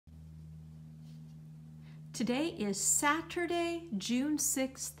Today is Saturday, June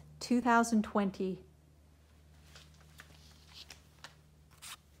 6th, 2020.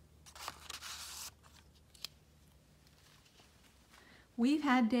 We've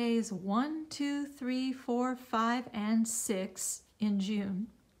had days 1, 2, 3, 4, 5, and 6 in June.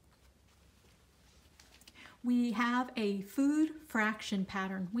 We have a food fraction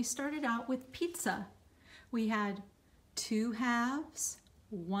pattern. We started out with pizza. We had 2 halves,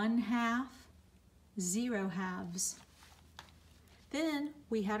 1 half, 0 halves. Then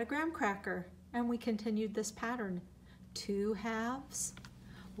we had a graham cracker and we continued this pattern. 2 halves,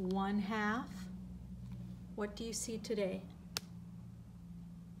 1 half. What do you see today?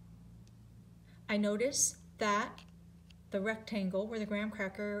 I notice that the rectangle where the graham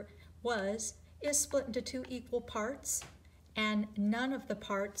cracker was is split into 2 equal parts and none of the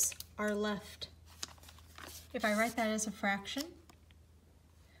parts are left. If I write that as a fraction,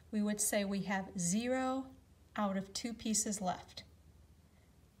 we would say we have 0 out of 2 pieces left.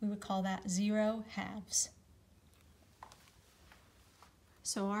 We would call that 0 halves.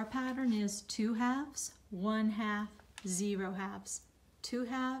 So our pattern is 2 halves, 1 half, 0 halves. 2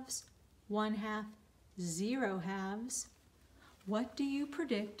 halves, 1 half, 0 halves. What do you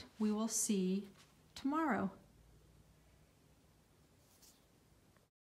predict we will see tomorrow?